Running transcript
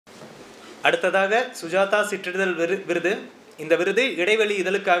அடுத்ததாக சுஜாதா சிற்றிதழ் விருது. இந்த விருது இடைவெளி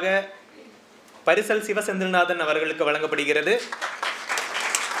இதழுக்காக பரிசல் சிவசெந்தில்நாதன் அவர்களுக்கு வழங்கப்படுகிறது.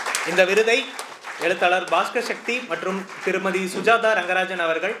 இந்த விருதை எழுத்தாளர் பாஸ்கர் சக்தி மற்றும் திருமதி சுஜாதா ரங்கராஜன்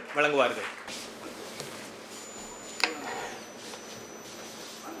அவர்கள் வழங்குவார்கள்.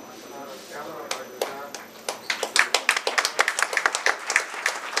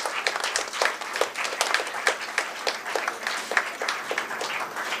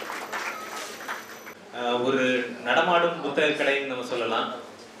 ஒரு நடமாடும் புத்தக கடைன்னு நம்ம சொல்லலாம்.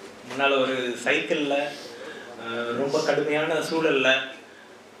 முன்னால் ஒரு சைக்கிளில் ரொம்ப கடுமையான சூழலில்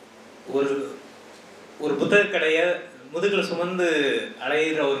ஒரு ஒரு புத்தக கடையை முதுகில் சுமந்து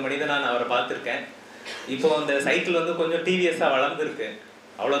அலையிற ஒரு மனிதனை நான் அவரை பார்த்துருக்கேன். இப்போ அந்த சைக்கிள் வந்து கொஞ்சம் டிவிஎஸ்ஸாக வளர்ந்துருக்கு,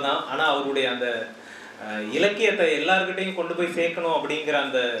 அவ்வளோதான். ஆனால் அவருடைய அந்த இலக்கியத்தை எல்லாருக்கிட்டையும் கொண்டு போய் சேர்க்கணும் அப்படிங்கிற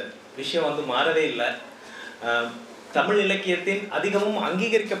அந்த விஷயம் வந்து மாறவே இல்லை. தமிழ் இலக்கியத்தின் அதிகமும்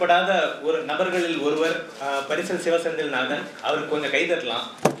அங்கீகரிக்கப்படாத ஒரு நபர்களில் ஒருவர் பரிசல் சிவசெந்தில்நாதன். அவருக்கு கொஞ்சம் கைதட்டலாம்.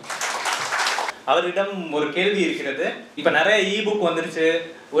 அவரிடம் ஒரு கேள்வி இருக்கிறது. இப்போ நிறைய இபுக் வந்துருச்சு.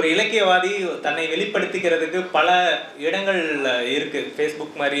 ஒரு இலக்கியவாதி தன்னை வெளிப்படுத்திக்கிறதுக்கு பல இடங்கள் இருக்குது.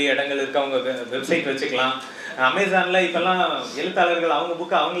 ஃபேஸ்புக் மாதிரி இடங்கள் இருக்குது. அவங்க வெப்சைட் வச்சுக்கலாம். அமேசானில் இப்போல்லாம் எழுத்தாளர்கள் அவங்க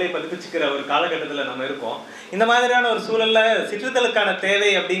புக்கை அவங்களே பதிப்பிச்சுக்கிற ஒரு காலகட்டத்தில் நம்ம இருக்கோம். இந்த மாதிரியான ஒரு சூழலில் சிற்றிதழுக்கான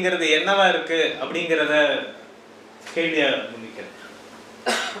தேவை அப்படிங்கிறது என்னவா இருக்குது அப்படிங்கிறத கேள்வியாக முன்னிக்கிறேன்.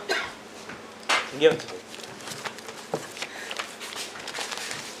 இங்கே வச்சு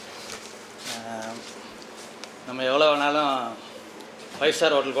நம்ம எவ்வளோ வேணாலும் 5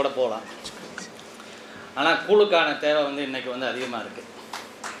 ஸ்டார் ஹோட்டல் கூட போகலாம். ஆனால் கூழுக்கான தேவை வந்து இன்றைக்கி வந்து அதிகமாக இருக்குது.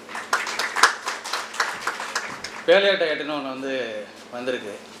 பேலியோ டயட்டுன்னு ஒன்று வந்து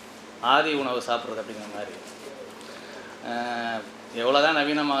வந்திருக்கு, ஆதி உணவு சாப்பிட்றது அப்படிங்கிற மாதிரி. எவ்வளோ தான்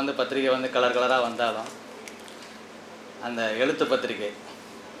நவீனமாக வந்து பத்திரிக்கை வந்து கலர் கலராக வந்தாலும் அந்த எழுத்து பத்திரிக்கை,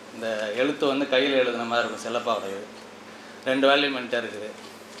 இந்த எழுத்து வந்து கையில் எழுதுன மாதிரி இருக்கும். செல்லப்பாவுடையது 2 வேல்யூம் என்கிட்ட இருக்குது.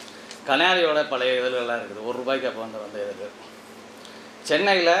 கனையாளியோட பழைய இதழ்கள்லாம் இருக்குது. ₹1 அப்போ வந்த இதழ்கள்.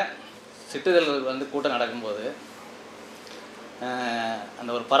 சென்னையில் சிற்றிதழ்கள் வந்து கூட்டம் நடக்கும்போது அந்த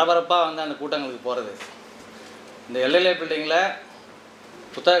ஒரு பரபரப்பாக வந்து அந்த கூட்டங்களுக்கு போகிறது. இந்த எல்எல்ஏ பில்டிங்கில்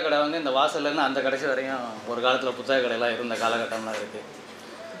புத்தக கடை வந்து இந்த வாசல்லேருந்து அந்த கடைசி வரையும் ஒரு காலத்தில் புத்தக கடையெல்லாம் இருந்த காலகட்டம்லாம் இருக்குது.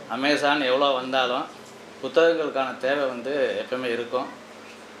 அமேசான் எவ்வளோ வந்தாலும் புத்தகங்களுக்கான தேவை வந்து எப்பவுமே இருக்கும்.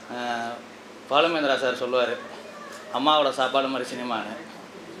 பாலுமேந்திரா சார் சொல்லுவார், அம்மாவோட சாப்பாடு மாதிரி சினிமான்னு.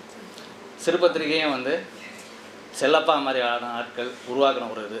 சிறுபத்திரிகையும் வந்து செல்லப்பா மாதிரி ஆட்கள் உருவாக்கின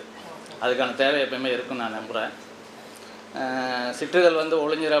ஒரு இது. அதுக்கான தேவை எப்பயுமே இருக்குன்னு நான் நம்புகிறேன். சிற்றிதழ் வந்து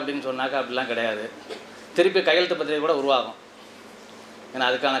ஒளிஞ்சிரு அப்படின்னு சொன்னாக்கா அப்படிலாம் கிடையாது. திருப்பி கையெழுத்து பத்திரிகை கூட உருவாகும். ஏன்னா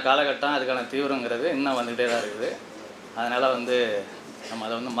அதுக்கான காலகட்டம், அதுக்கான தீவிரங்கிறது இன்னும் வந்துக்கிட்டே தான் இருக்குது. அதனால் வந்து நம்ம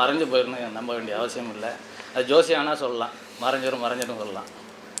அதை வந்து மறைஞ்சு போயிடணும் நம்ப வேண்டிய அவசியம் இல்லை. அது ஜோசியானா சொல்லலாம், மறைஞ்சிடும் சொல்லலாம்.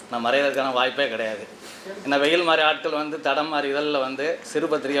 நான் மறையிறதுக்கான வாய்ப்பே கிடையாது. ஏன்னா வெயில் மாதிரி ஆட்கள் வந்து தடம் மாதிரி இதழில் வந்து சிறு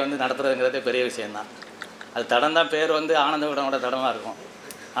பத்திரிகை வந்து நடத்துறதுங்கிறதே பெரிய விஷயந்தான். அது தடம் தான், பேர் வந்து ஆனந்த விடனோட தடமாக இருக்கும்.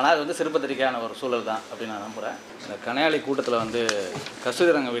 ஆனால் அது வந்து சிறு பத்திரிகையான ஒரு சூழல் தான் அப்படின்னு நான் நம்புகிறேன். இந்த கனையாளி கூட்டத்தில் வந்து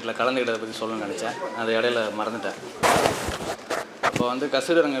கஸ்தூரிரங்க வீட்டில் கலந்துக்கிட்டதை பற்றி சொல்லணும்னு நினச்சேன். அது இடையில மறந்துட்டேன். இப்போ வந்து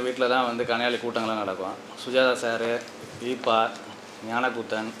கஸ்தூரிரங்க வீட்டில் தான் வந்து கனையாளி கூட்டங்கள்லாம் நடக்கும். சுஜாதா சார், ஈப்பா,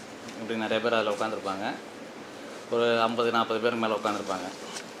 ஞானக்கூத்தன் இப்படி நிறைய பேர் அதில் உட்காந்துருப்பாங்க. ஒரு 50-40 பேருக்கு மேலே உட்காந்துருப்பாங்க.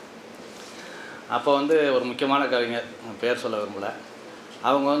 அப்போ வந்து ஒரு முக்கியமான கவிஞர், பேர் சொல்ல விரும்பலை,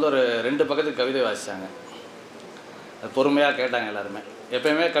 அவங்க வந்து ஒரு 2 பக்கத்துக்கு கவிதை வாசித்தாங்க. அது பொறுமையாக கேட்டாங்க எல்லாருமே.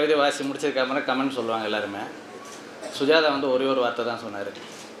 எப்போயுமே கவிதை வாசி முடிச்சதுக்கப்புறம் கமெண்ட் சொல்லுவாங்க எல்லாருமே. சுஜாதா வந்து ஒரே ஒரு வார்த்தை தான் சொன்னார்,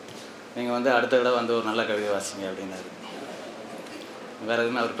 நீங்கள் வந்து அடுத்த தடவை வந்து ஒரு நல்ல கவிதை வாசிங்க அப்படின்னாரு. வேறு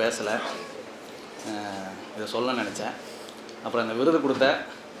எதுவுமே அவர் பேசலை. இதை சொல்ல நினச்சேன். அப்புறம் இந்த விருது கொடுத்த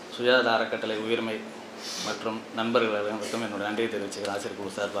சுஜாதா அறக்கட்டளை உயிர்மை மற்றும் நண்பர்கள் அனைவருக்கும் என்னோட நன்றியை தெரிவிச்சுக்கிறேன். ஆசிரியர்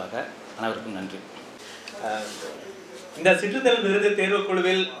குழு சார்பாக அனைவருக்கும் நன்றி. இந்த சிற்றிதழ் விருது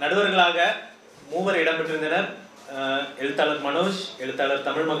தேர்வுக்குழுவில் நடுவர்களாக 3 இடம்பெற்றிருந்தனர். எழுத்தாளர் மனோஜ், எழுத்தாளர்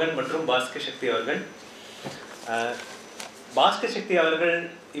தமிழ்மகன் மற்றும் பாஸ்கர் சக்தி அவர்கள். பாஸ்கர் சக்தி அவர்கள்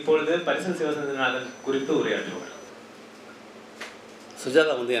இப்பொழுது பரிசல் சிவசெந்தில்நாதன் குறித்து உரையாற்றுவார்.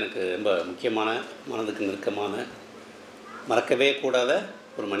 சுஜாதா வந்து எனக்கு ரொம்ப முக்கியமான, மனதுக்கு நெருக்கமான, மறக்கவே கூடாத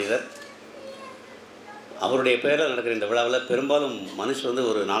ஒரு மனிதர். அவருடைய பெயரில் நடக்கிற இந்த விழாவில் பெரும்பாலும் மனுஷன் வந்து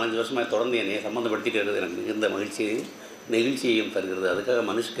ஒரு 4-5 வருஷமாக தொடர்ந்து என்னை சம்மந்தப்படுத்திட்டு இருக்கிறது எனக்கு மிகுந்த நெகிழ்ச்சியையும் தருகிறது. அதுக்காக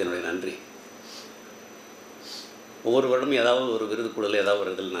மனுஷுக்கு என்னுடைய நன்றி. ஒவ்வொரு வருடமும் ஏதாவது ஒரு விருது குழுவில் ஏதாவது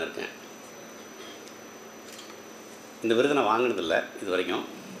ஒரு இதில் நான் இருக்கேன். இந்த விருதை நான் வாங்கினதில்லை இது வரைக்கும்,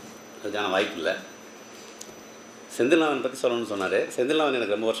 அதுக்கான வாய்ப்பு இல்லை. செந்தில்நாதன் பற்றி சொல்லணும்னு சொன்னார். செந்தில்நாதன்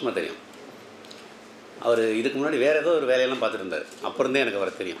எனக்கு ரொம்ப வருஷமாக தெரியும். அவர் இதுக்கு முன்னாடி வேறு ஏதோ ஒரு வேலையெல்லாம் பார்த்துட்டு இருந்தார். அப்போ இருந்தே எனக்கு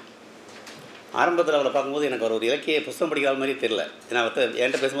அவரை தெரியும். ஆரம்பத்தில் அவரை பார்க்கும்போது எனக்கு அவர் ஒரு இலக்கிய புத்தகம் படிக்காத மாதிரியே தெரியல. ஏன்னா அவர்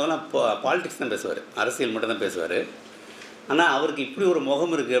என்கிட்ட பேசும்போதெல்லாம் பாலிடிக்ஸ் தான் பேசுவார், அரசியல் மட்டும் தான் பேசுவார். ஆனால் அவருக்கு இப்படி ஒரு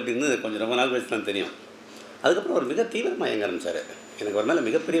முகம் இருக்குது அப்படின்னு கொஞ்சம் ரொம்ப நாள் கழிச்சு தான் தெரியும். அதுக்கப்புறம் அவர் மிக தீவிரமாக இயங்க ஆரம்பித்தார். எனக்கு ஒரு மேலே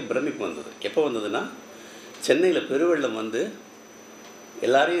மிகப்பெரிய பிரமிப்பு வந்தது. எப்போ வந்ததுன்னா, சென்னையில் பெருவெள்ளம் வந்து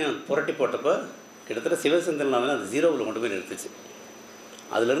எல்லாரையும் புரட்டி போட்டப்போ கிட்டத்தட்ட சிவசந்திரனால அது 0வில் கொண்டு போய் நிறுத்துச்சு.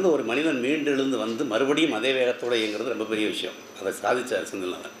 அதிலிருந்து ஒரு மனிதன் மீண்டு எழுந்து வந்து மறுபடியும் அதே வேகத்தோடு இயங்குறது ரொம்ப பெரிய விஷயம். அதை சாதித்தார்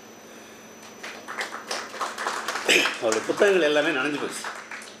செந்தில்நாதன். அவருடைய புத்தகங்கள் எல்லாமே நனைஞ்சு போச்சு.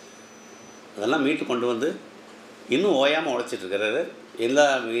 அதெல்லாம் மீட்டு கொண்டு வந்து இன்னும் ஓயாமல் உழைச்சிட்ருக்கிறாரு. எல்லா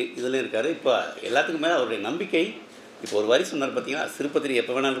இதுலேயும் இருக்கார். இப்போ எல்லாத்துக்கும் மேலே அவருடைய நம்பிக்கை. இப்போ ஒரு வரி சொன்னார் பார்த்தீங்கன்னா, சிறுபத்திரி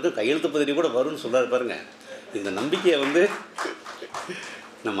எப்போ வேணாலும் இருக்கும், கையெழுத்து பத்திரி கூட வரும்னு சொல்கிறாரு பாருங்கள். இந்த நம்பிக்கையை வந்து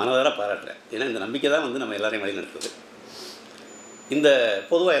நான் மனதார பாராட்டுறேன். ஏன்னா இந்த நம்பிக்கை தான் வந்து நம்ம எல்லாரையும் வழி நடத்துது. இந்த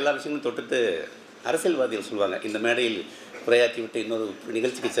பொதுவாக எல்லா விஷயங்களும் தொட்டுட்டு அரசியல்வாதிகள் சொல்லுவாங்க, இந்த மேடையில் உரையாற்றி விட்டு இன்னொரு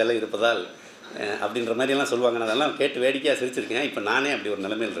நிகழ்ச்சிக்கு செல்ல இருப்பதால் அப்படின்ற மாதிரியெல்லாம் சொல்லுவாங்க. நான் அதெல்லாம் கேட்டு வேடிக்கையாக சிரிச்சிருக்கேன். இப்போ நானே அப்படி ஒரு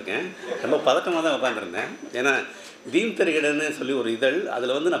நிலைமையில் இருக்கேன். ரொம்ப பதட்டமாக தான் உட்காந்துருந்தேன். ஏன்னா பீம் திரையிடன்னு சொல்லி ஒரு இதழ்,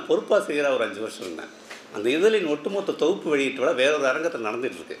 அதில் வந்து நான் பொறுப்பாசிரியராக ஒரு 5 வருஷம் இருந்தேன். அந்த இதழின் ஒட்டுமொத்த தொகுப்பு வெளியிட்டு விட வேறொரு அரங்கத்தில்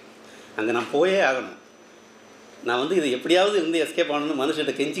நடந்துகிட்ருக்கு. அங்கே நான் போயே ஆகணும். நான் வந்து இதை எப்படியாவது இருந்து எஸ்கேப் ஆகணும்னு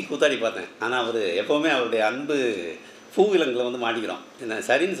மனுஷன்கிட்ட கெஞ்சி கூத்தாடி பார்த்தேன். ஆனால் அவர் எப்போவுமே அவருடைய அன்பு பூவிலங்களை வந்து மாட்டிக்கிறோம். என்ன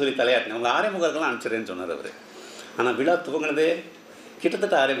சரின்னு சொல்லி தலையாட்டினேன். அவங்க 6:45 அனுப்பிச்சிடுறேன்னு சொன்னார் அவர். ஆனால் விழா துவங்கினதே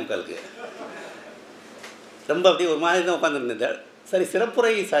கிட்டத்தட்ட 6:45. ரொம்ப அப்படியே ஒரு மாதிரி தான் உட்காந்துருந்தேன். சரி,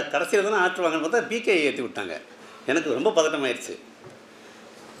 சிறப்புரை கடைசியில் தானே ஆற்றுவாங்கன்னு பார்த்தா பிகே ஏற்றி விட்டாங்க. எனக்கு ரொம்ப பதட்டமாயிடுச்சு.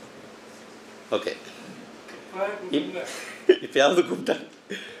 ஓகே, இப்போயாவது கூப்பிட்டேன்.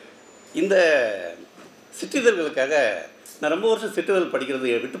 இந்த சிற்றிதழ்களுக்காக நான் ரொம்ப வருஷம் சிற்றிதழ்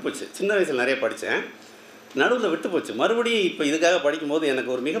படிக்கிறது விட்டு போச்சு. சின்ன வயசில் நிறைய படித்தேன், நடுவில் விட்டு போச்சு. மறுபடியும் இப்போ இதுக்காக படிக்கும்போது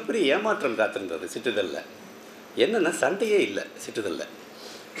எனக்கு ஒரு மிகப்பெரிய ஏமாற்றம் காத்திருந்தது. சிற்றிதழில் என்னென்னா சண்டையே இல்லை. சிற்றிதழில்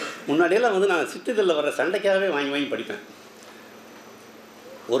முன்னாடியெல்லாம் வந்து நான் சிற்றிதழில் வர சண்டைக்காகவே வாங்கி படிப்பேன்.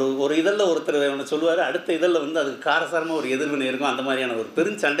 ஒரு இதழில் ஒருத்தர் ஒன்று சொல்லுவார், அடுத்த இதழில் வந்து அதுக்கு காரசாரமாக ஒரு எதிர்வினை இருக்கும். அந்த மாதிரியான ஒரு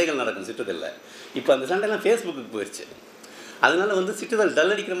பெருஞ்சண்டைகள் நடக்கும் சிற்றிதழில். இப்போ அந்த சண்டைலாம் ஃபேஸ்புக்கு போயிடுச்சு. அதனால் வந்து சிற்றிதழ்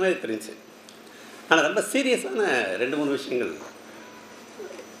டல் அடிக்கிற மாதிரி தெரிஞ்சு. ஆனால் ரொம்ப சீரியஸான 2-3 விஷயங்கள்.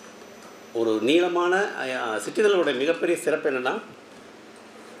 ஒரு நீளமான சிற்றிதழோடைய மிகப்பெரிய சிறப்பு என்னென்னா,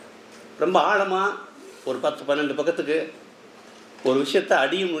 ரொம்ப ஆழமாக ஒரு 10-12 பக்கத்துக்கு ஒரு விஷயத்தை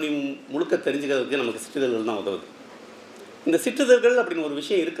அடியும் நுனியும் முழுக்க தெரிஞ்சுக்கிறதுக்கு நமக்கு சிற்றிதழ்கள் தான் உதவுது. இந்த சிற்றிதழ்கள் அப்படின்னு ஒரு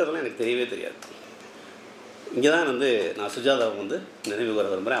விஷயம் இருக்கிறதுலாம் எனக்கு தெரியவே தெரியாது. இங்கே தான் வந்து நான் சுஜாதாவை வந்து நினைவு வர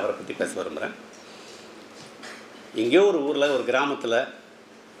விரும்புகிறேன், அவரை பற்றி பேச விரும்புகிறேன். எங்கேயோ ஒரு ஊரில், ஒரு கிராமத்தில்,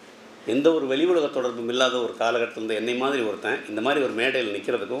 எந்த ஒரு வெளி உலக தொடர்பும் இல்லாத ஒரு காலகட்டத்தில் வந்து என்னை மாதிரி ஒருத்தன் இந்த மாதிரி ஒரு மேடையில்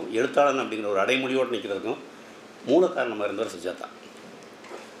நிற்கிறதுக்கும், எழுத்தாளன் அப்படிங்கிற ஒரு அடைமொழியோடு நிற்கிறதுக்கும் மூல காரணமாக இருந்தவர் சுஜாதா.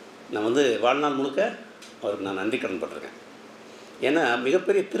 நான் வந்து வாழ்நாள் முழுக்க அவருக்கு நான் நன்றி கடன் பட்டிருக்கேன். ஏன்னா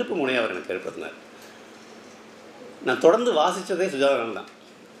மிகப்பெரிய திருப்பு முனையை அவர் எனக்கு ஏற்படுத்தினார். நான் தொடர்ந்து வாசித்ததே சுஜாதாவில் தான்.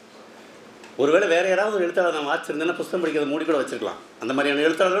 ஒருவேளை வேறு யாராவது ஒரு எழுத்தாளர் நான் வாசிச்சிருந்தேன்னா புத்தகம் படிக்கிறத மூடி கூட வச்சுருக்கலாம். அந்த மாதிரியான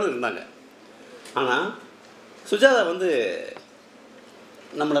எழுத்தாளர்களும் இருந்தாங்க. ஆனால் சுஜாதா வந்து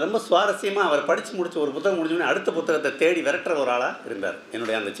நம்மளை ரொம்ப சுவாரஸ்யமாக, அவர் படித்து முடித்த ஒரு புத்தகம் முடிஞ்சோடனே அடுத்த புத்தகத்தை தேடி விரட்டுற ஒரு ஆளாக இருந்தார்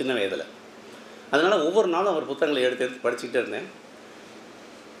என்னுடைய அந்த சின்ன வயதில். அதனால் ஒவ்வொரு நாளும் அவர் புத்தகங்களை எடுத்து படிச்சுக்கிட்டே இருந்தேன்.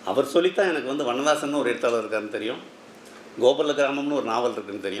 அவர் சொல்லித்தான் எனக்கு வந்து வண்ணதாசன் ஒரு எழுத்தாளர் இருக்காருன்னு தெரியும், கோபல்ல கிராமம்னு ஒரு நாவல்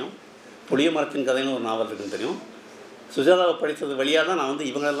இருக்குதுன்னு தெரியும், புளிய மரத்தின் கதைன்னு ஒரு நாவல் இருக்குதுன்னு தெரியும். சுஜாதாவை படித்தது வழியாக தான் நான் வந்து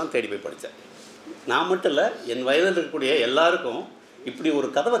இவங்களெல்லாம் தேடி போய் படித்தேன். நான் மட்டும் இல்லை, என் வயதில் இருக்கக்கூடிய எல்லாருக்கும் இப்படி ஒரு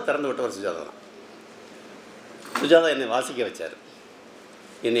கதவை திறந்து விட்டவர் சுஜாதா தான். சுஜாதா என்னை வாசிக்க வச்சார்,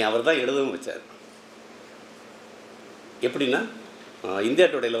 என்னை அவர் தான் எழுதவும் வச்சார். எப்படின்னா, இந்தியா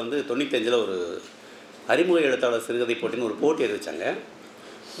டுடேயில் வந்து 95 ஒரு அறிமுக எழுத்தாளர் சிறுகதை போட்டின்னு ஒரு போட்டி அறிவிச்சாங்க.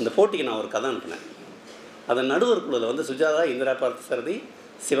 இந்த போட்டிக்கு நான் ஒரு கதை அனுப்பினேன். அதன் நடுவர் குழுவில் வந்து சுஜாதா, இந்திரா பார்த்தசாரதி,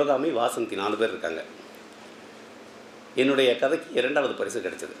 சிவகாமி, வாசந்தி 4 பேர் இருக்காங்க. என்னுடைய கதைக்கு 2வது பரிசு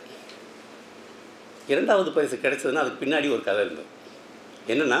கிடைச்சது. 2வது பரிசு கிடைச்சதுன்னா அதுக்கு பின்னாடி ஒரு கதை இருந்தது.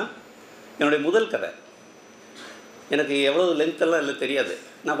 என்னென்னா, என்னுடைய முதல் கதை எனக்கு எவ்வளோ லென்த்தெல்லாம் இல்லை தெரியாது.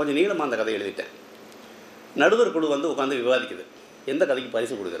 நான் கொஞ்சம் நீளமாக அந்த கதை எழுதிட்டேன். நடுவர் குழு வந்து உட்காந்து விவாதிக்குது, எந்த கதைக்கு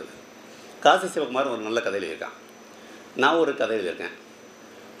பரிசு கொடுக்குறது. காசி சிவகுமார் ஒரு நல்ல கதை எழுதியிருக்கான், நான் ஒரு கதை எழுதியிருக்கேன்,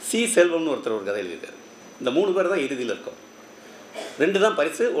 செல்வம்னு ஒருத்தர் ஒரு கதை எழுதியிருக்காரு. இந்த 3 பேர் தான் இறுதியில் இருக்கும். 2 தான்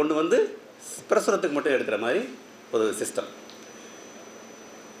பரிசு, 1 வந்து பிரசுரத்துக்கு மட்டும் எடுக்கிற மாதிரி ஒரு சிஸ்டம்.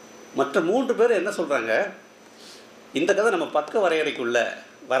 மற்ற 3 பேர் என்ன சொல்கிறாங்க, இந்த கதை நம்ம பக்க வரையறைக்குள்ளே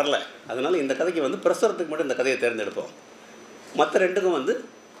வரல, அதனால் இந்த கதைக்கு வந்து பிரசுரத்துக்கு மட்டும் இந்த கதையை தேர்ந்தெடுப்போம், மற்ற 2க்கும் வந்து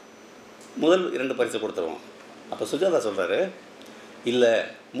முதல் 2 பரிசு கொடுத்துருவோம். அப்போ சுஜாதா சொல்கிறாரு, இல்லை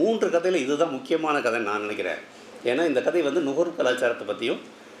 3 கதையில் இதுதான் முக்கியமான கதைன்னு நான் நினைக்கிறேன். ஏன்னா இந்த கதை வந்து நுகர்வு கலாச்சாரத்தை பற்றியும்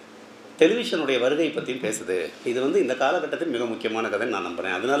டெலிவிஷனுடைய வருகை பற்றியும் பேசுது. இது வந்து இந்த காலகட்டத்தில் மிக முக்கியமான கதைன்னு நான்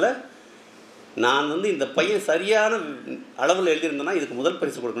நம்புகிறேன். அதனால் நான் வந்து இந்த பையன் சரியான அளவில் எழுதியிருந்தேன்னா இதுக்கு முதல்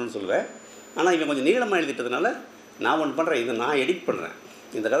பரிசு கொடுக்கணும்னு சொல்லுவேன். ஆனால் இவன் கொஞ்சம் நீளமாக எழுதிட்டதுனால நான் ஒன்று பண்ணுறேன், இதை நான் எடிட் பண்ணுறேன்,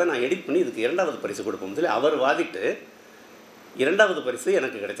 இந்த கதை நான் எடிட் பண்ணி இதுக்கு 2வது பரிசு கொடுப்போம்னு சொல்லி அவர் வாதிட்டு 2வது பரிசு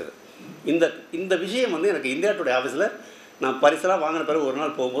எனக்கு கிடைச்சது. இந்த விஷயம் வந்து எனக்கு இந்தியா டுடே ஆஃபீஸில் நான் பரிசெல்லாம் வாங்கின பிறகு ஒரு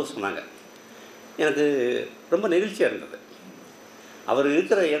நாள் போகும்போது சொன்னாங்க. எனக்கு ரொம்ப நெகிழ்ச்சியாக இருந்தது. அவர்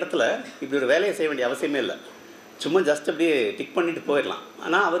இருக்கிற இடத்துல இப்படி ஒரு வேலையை செய்ய வேண்டிய அவசியமே இல்லை, சும்மா ஜஸ்ட் அப்படியே டிக் பண்ணிட்டு போயிடலாம்.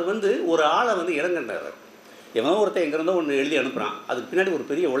 ஆனால் அவர் வந்து ஒரு ஆளை வந்து இடங்கண்டார். எவனோ ஒருத்தர் எங்கேருந்தோ ஒன்று எழுதி அனுப்புகிறான், அதுக்கு பின்னாடி ஒரு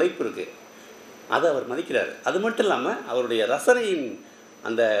பெரிய உழைப்பு இருக்குது, அதை அவர் மதிக்கிறார். அது மட்டும் இல்லாமல் அவருடைய ரசனையின்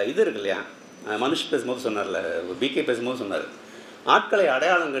அந்த இது இருக்கு இல்லையா, மனுஷ் பேசும்போது சொன்னார்ல, பிகே பேசும்போது சொன்னார், ஆட்களை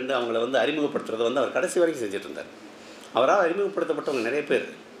அடையாளம் கண்டு அவங்கள வந்து அறிமுகப்படுத்துறதை வந்து அவர் கடைசி வரைக்கும் செஞ்சுட்டு இருந்தார். அவரால் அறிமுகப்படுத்தப்பட்டவங்க நிறைய பேர்.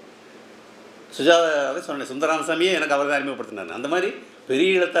 சுஜாதாவே சொன்னேன், சுந்தராமசாமியே எனக்கு அவர் தான் அறிமுகப்படுத்தினார். அந்த மாதிரி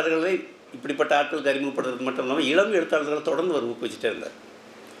பெரிய எழுத்தாளர்களை இப்படிப்பட்ட ஆட்களுக்கு அறிமுகப்படுத்துறது மட்டும் இல்லாமல் இளம் எழுத்தாளர்களை தொடர்ந்து அவர் ஊக்குவிச்சுட்டே இருந்தார்.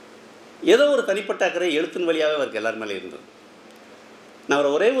 ஏதோ ஒரு தனிப்பட்ட அக்கறை எழுத்தின் வழியாகவே அவருக்கு எல்லார் மேலே இருந்தது. நான்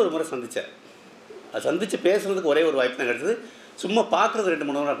அவரை ஒரே ஒரு முறை சந்தித்தேன். அது சந்தித்து பேசுகிறதுக்கு ஒரே ஒரு வாய்ப்பு தான் கிடச்சிது. சும்மா பார்க்குறது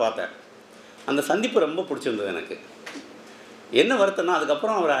 2-3 முறை பார்த்தேன். அந்த சந்திப்பு ரொம்ப பிடிச்சிருந்தது எனக்கு. என்ன வருத்தம்னா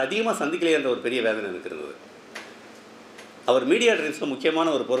அதுக்கப்புறம் அவரை அதிகமாக சந்திக்கலையேன்ற ஒரு பெரிய வேதனை எனக்கு இருந்தது. அவர் மீடியா ட்ரீம்ஸில் முக்கியமான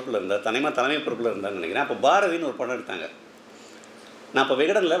ஒரு பொறுப்பில் இருந்தார், தலைமை பொறுப்பில் இருந்தார்னு நினைக்கிறேன். அப்போ பாரதின்னு ஒரு படம் எடுத்தாங்க. நான் இப்போ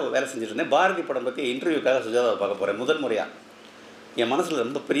விகடனில் வேலை செஞ்சுட்டு இருந்தேன். பாரதி படம் பற்றி இன்டர்வியூக்காக சுஜாதாவை பார்க்க போகிறேன். முதல் முறையாக என் மனசில்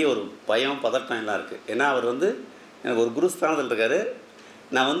ரொம்ப பெரிய ஒரு பயம், பதட்டம் எல்லாம் இருக்குது. ஏன்னா அவர் வந்து எனக்கு ஒரு குரு ஸ்தானத்தில் இருக்கார்.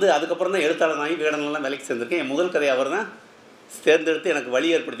 நான் வந்து அதுக்கப்புறம் தான் எழுத்தாளர் வாங்கி விகடன்லாம் வேலைக்கு சேர்ந்துருக்கேன். என் முதல் கதையை அவர் தான் தேர்ந்தெடுத்து எனக்கு வழி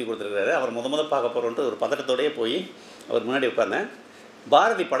ஏற்படுத்தி கொடுத்துருக்காரு. அவர் முதல் பார்க்க போகிறோன்ட்டு ஒரு பதட்டத்தோடையே போய் அவர் முன்னாடி உட்கார்ந்தேன்.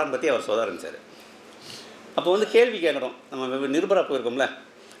 பாரதி படம் பற்றி அவர் சொல்ல ஆரம்பித்தார். அப்போ வந்து கேள்வி கேட்குறோம், நம்ம நிருபராக போயிருக்கோம்ல,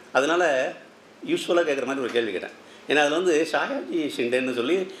 அதனால் யூஸ்வலாக கேட்குற மாதிரி ஒரு கேள்வி கேட்டேன். ஏன்னா அதில் வந்து ஷாயாஜி ஷிண்டேன்னு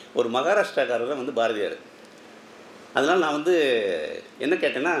சொல்லி ஒரு மகாராஷ்டிராக்காரர் வந்து பாரதியார். அதனால் நான் வந்து என்ன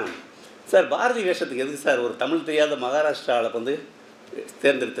கேட்டேன்னா, சார் பாரதி வேஷத்துக்கு எதுக்கு சார் ஒரு தமிழ் தெரியாத மகாராஷ்டிராவில் வந்து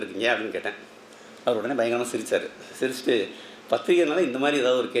தேர்ந்தெடுத்துருக்கீங்க அப்படின்னு கேட்டேன். அவர் உடனே பயங்கரமாக சிரித்தார். சிரிச்சுட்டு பத்திரிகைனால இந்த மாதிரி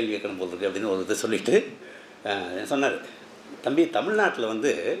ஏதாவது ஒரு கேள்வி கேட்கணும் போல் இருக்குது அப்படின்னு ஒரு இதை சொல்லிவிட்டு சொன்னார், தம்பி தமிழ்நாட்டில்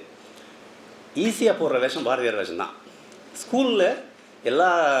வந்து ஈஸியாக போடுற வேஷம் பாரதியார் வேஷம் தான். ஸ்கூலில் எல்லா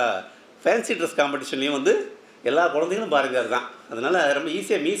ஃபேன்சி ட்ரெஸ் காம்படிஷன்லேயும் வந்து எல்லா குழந்தைகளும் பாரதியார் தான். அதனால் ரொம்ப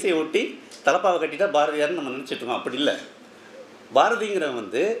ஈஸியாக மீசையை ஒட்டி தலப்பாவை கட்டிட்டா பாரதியார்னு நம்ம நினச்சிட்ருக்கோம். அப்படி இல்லை. பாரதிங்கிறவன்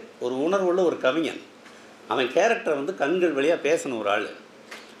வந்து ஒரு உணர்வுள்ள ஒரு கவிஞன். அவன் கேரக்டரை வந்து கண்கள் வழியாக பேசணும் ஒரு ஆள்.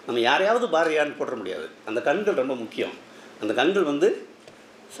 நம்ம யாரையாவது பாரதியார்னு போட முடியாது. அந்த கண்கள் ரொம்ப முக்கியம். அந்த கண்கள் வந்து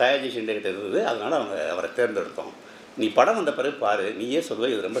ஷாயாஜி ஷிண்டே கிட்ட இருந்தது. அதனால் அவரை தேர்ந்தெடுத்தோம். நீ படம் வந்த பிறகு பாரு, நீயே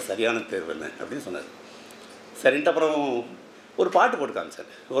சொல்லுவேன் இது ரொம்ப சரியான தேர்வுன்னு அப்படின்னு சொன்னார். சரின்ட்டு அப்புறம் ஒரு பாட்டு போட்டு காமிச்சார்.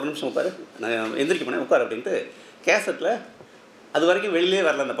 ஒரு நிமிஷம் உட்காரு, நான் எந்திரிக்க போனேன் உட்கார் அப்படின்ட்டு கேசட்டில் அது வரைக்கும் வெளியிலே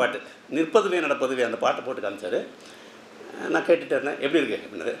வரல அந்த பாட்டு, நிற்பதுவே நடப்பதுவே அந்த பாட்டை போட்டு காமிச்சார். நான் கேட்டுகிட்டே இருந்தேன், எப்படி இருக்கு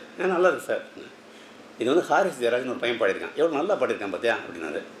அப்படின்னாரு. நல்லா இருக்கு சார். இது வந்து ஹாரிஸ் ஜெயராஜ்னு ஒரு பையன் பாடியிருக்கான், எவ்வளோ நல்லா பாடியிருக்கான் பார்த்தியா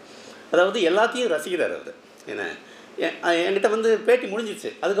அப்படின்னாரு. அதாவது எல்லாத்தையும் ரசிக்கிறார் அவர். ஏன்னா என்கிட்ட வந்து பேட்டி முடிஞ்சிச்சு.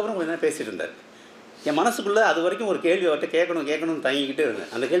 அதுக்கப்புறம் கொஞ்சம் நேரம் பேசிகிட்டு இருந்தார். என் மனசுக்குள்ளே அது வரைக்கும் ஒரு கேள்வி அவர்கிட்ட கேட்கணும்னு தங்கிக்கிட்டே இருந்தேன்.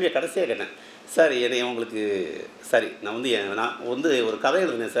 அந்த கேள்வியை கடைசியாக கேட்டேன், சார் என்னை உங்களுக்கு சரி நான் வந்து ஒரு கதை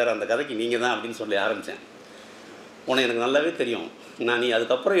எழுதுனேன் சார், அந்த கதைக்கு நீங்கள் தான் அப்படின்னு சொல்லி ஆரம்பித்தேன். உன்னை எனக்கு நல்லாவே தெரியும், நீ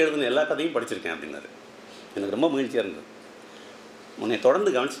அதுக்கப்புறம் எழுதுன எல்லா கதையும் படிச்சிருக்கேன் அப்படின்னாரு. எனக்கு ரொம்ப மகிழ்ச்சியாக இருந்தது. உன்னை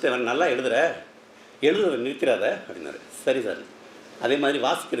தொடர்ந்து கவனிச்சுட்டு நல்லா எழுதுறதை நிறுத்திடாத அப்படின்னாரு. சரி சார், அதே மாதிரி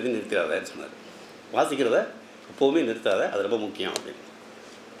வாசிக்கிறதையும் நிறுத்திடாதன்னு சொன்னார். வாசிக்கிறத எப்போவுமே நிறுத்தாத, அது ரொம்ப முக்கியம் அப்படின்னு.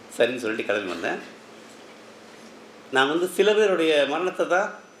 சரின்னு சொல்லிட்டு கிளம்பி வந்தேன். நான் வந்து சில பேருடைய மரணத்தை தான்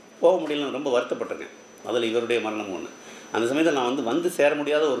போக முடியலன்னு ரொம்ப வருத்தப்பட்டிருக்கேன். அதில் இவருடைய மரணம் ஒன்று. அந்த சமயத்தில் நான் வந்து சேர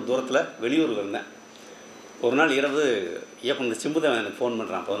முடியாத ஒரு தூரத்தில் வெளியூரில் இருந்தேன். ஒரு நாள் இரவு இயக்குனர் சிம்புதேவன் எனக்கு ஃபோன்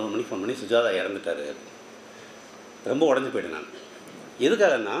பண்ணுறான். 11 மணிக்கு ஃபோன் பண்ணி சுஜாதா இறந்துட்டார். ரொம்ப உடஞ்சி போய்ட்டேன் நான்.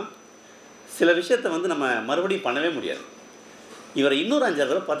 எதுக்காகன்னா சில விஷயத்தை வந்து நம்ம மறுபடியும் பண்ணவே முடியாது. இவரை இன்னொரு 5-6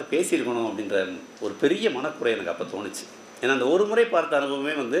 தடவை பார்த்து பேசியிருக்கணும் அப்படின்ற ஒரு பெரிய மனக்குறை எனக்கு அப்போ தோணுச்சு. ஏன்னா அந்த ஒரு முறை பார்த்த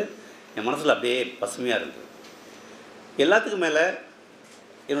அனுபவமே வந்து என் மனசில் அப்படியே பசுமையாக இருந்தது. எல்லாத்துக்கும் மேலே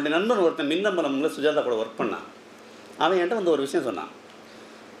என்னுடைய நண்பன் ஒருத்தன் மின்னம்பலமில் சுஜாதா கூட ஒர்க் பண்ணான். அவன் என்கிட்ட வந்து ஒரு விஷயம் சொன்னான்.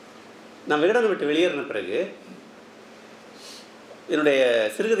 நான் விகடனை விட்டு வெளியேறின பிறகு என்னுடைய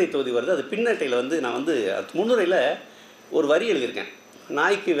சிறுகதை தொகுதி வருது. அது பின்னட்டையில் வந்து நான் வந்து முன்னுரையில் ஒரு வரி எழுதியிருக்கேன்,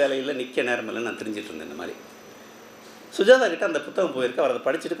 நாய்க்கு வேலையில் நிற்க நேரம் இல்லைன்னு நான் தெரிஞ்சிட்டு இருந்தேன். இந்த மாதிரி சுஜாதா கிட்ட அந்த புத்தகம் போயிருக்கு. அவர் அதை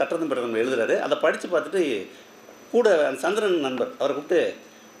படிச்சுட்டு கட்டணம் பெறணும் எழுதுறாரு. அதை படித்து பார்த்துட்டு கூட அந்த சந்திரன் நண்பர் அவரை கூப்பிட்டு,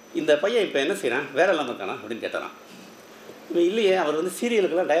 இந்த பையன் இப்போ என்ன செய்கிறான், வேலை இல்லாமல் இருக்கானா அப்படின்னு கேட்டாரான். இவன் இல்லையே, அவர் வந்து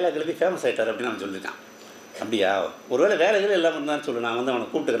சீரியலுக்கெல்லாம் டைலாக் எழுதி ஃபேமஸ் ஆகிட்டார் அப்படின்னு அவன் சொல்லியிருக்கான். அப்படியா, ஒருவேளை வேலைகள் எல்லாம் இருந்தான்னு சொல்லு, நான் வந்து அவனை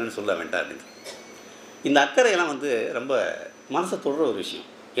கூப்பிட்டுக்கிறேன்னு சொல்ல வேண்டாம் அப்படின்னு. இந்த அக்கறையெல்லாம் வந்து ரொம்ப மனசை தொடுற ஒரு விஷயம்.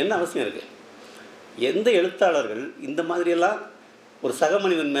 என்ன அவசியம் இருக்குது? எந்த எழுத்தாளர்கள் இந்த மாதிரியெல்லாம் ஒரு சக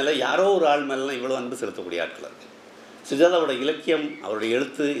மனிதன் மேலே யாரோ ஒரு ஆள் மேலாம் இவ்வளோ அன்பு செலுத்தக்கூடிய ஆட்கள் இருக்குது. சுஜாதாவோட இலக்கியம், அவருடைய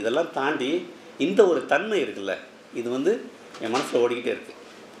எழுத்து இதெல்லாம் தாண்டி இந்த ஒரு தன்மை இருக்குல்ல, இது வந்து என் மனசில் ஓடிக்கிட்டே இருக்குது.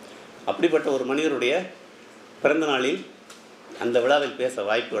 அப்படிப்பட்ட ஒரு மனிதருடைய பிறந்த நாளில் அந்த விழாவில் பேச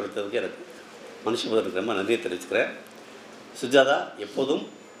வாய்ப்பு அளித்ததுக்கு எனக்கு மனுஷபுதனுக்கு ரொம்ப நன்றியை தெரிவிச்சுக்கிறேன். சுஜாதா எப்போதும்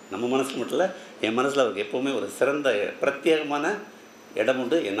நம்ம மனசில் மட்டும் இல்லை, என் மனசில் அவருக்கு எப்போவுமே ஒரு சிறந்த பிரத்யேகமான இடம்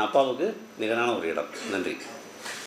உண்டு. என் அப்பாவுக்கு நிகரான ஒரு இடம். நன்றி.